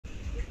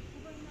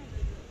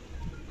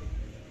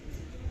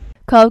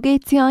Kavga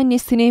ettiği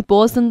annesini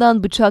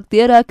boğazından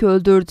bıçaklayarak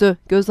öldürdü.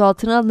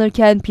 Gözaltına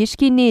alınırken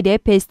pişkinliğiyle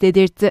pes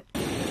dedirtti.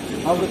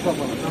 Kaldır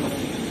kafanı, tamam.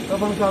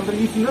 Kafanı kaldır,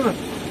 iyisin değil mi?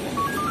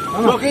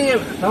 Tamam. Çok iyiyim.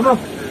 Tamam.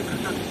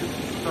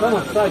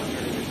 Tamam, sakin.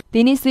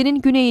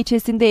 Denizli'nin Güney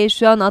ilçesinde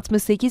yaşayan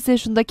 68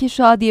 yaşındaki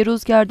Şadiye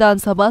Rüzgar'dan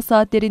sabah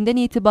saatlerinden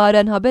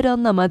itibaren haber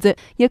alınamadı.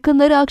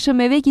 Yakınları akşam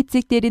eve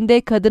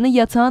gittiklerinde kadını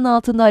yatağın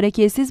altında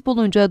hareketsiz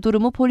bulunca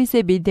durumu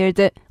polise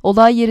bildirdi.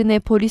 Olay yerine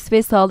polis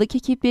ve sağlık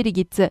ekipleri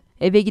gitti.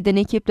 Eve giden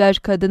ekipler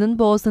kadının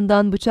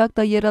boğazından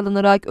bıçakla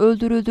yaralanarak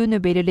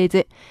öldürüldüğünü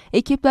belirledi.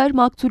 Ekipler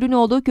maktulün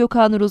oğlu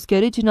Gökhan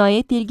Rüzgar'ı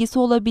cinayetle ilgisi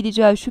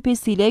olabileceği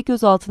şüphesiyle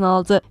gözaltına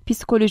aldı.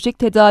 Psikolojik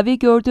tedavi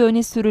gördüğü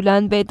öne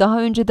sürülen ve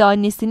daha önce de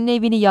annesinin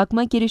evini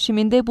yakma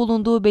girişiminde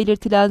bulunduğu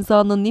belirtilen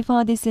zanlının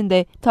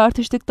ifadesinde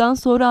tartıştıktan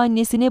sonra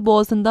annesini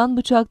boğazından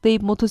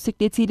bıçaklayıp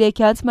motosikletiyle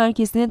kent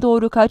merkezine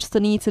doğru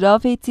kaçtığını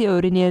itiraf ettiği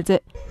öğrenildi.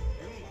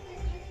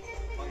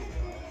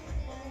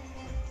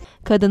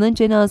 Kadının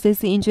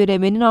cenazesi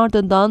incelemenin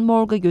ardından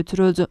morga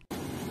götürüldü.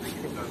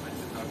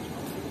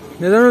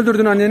 Neden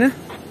öldürdün anneni?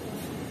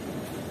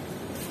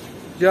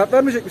 Cevap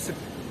vermeyecek misin?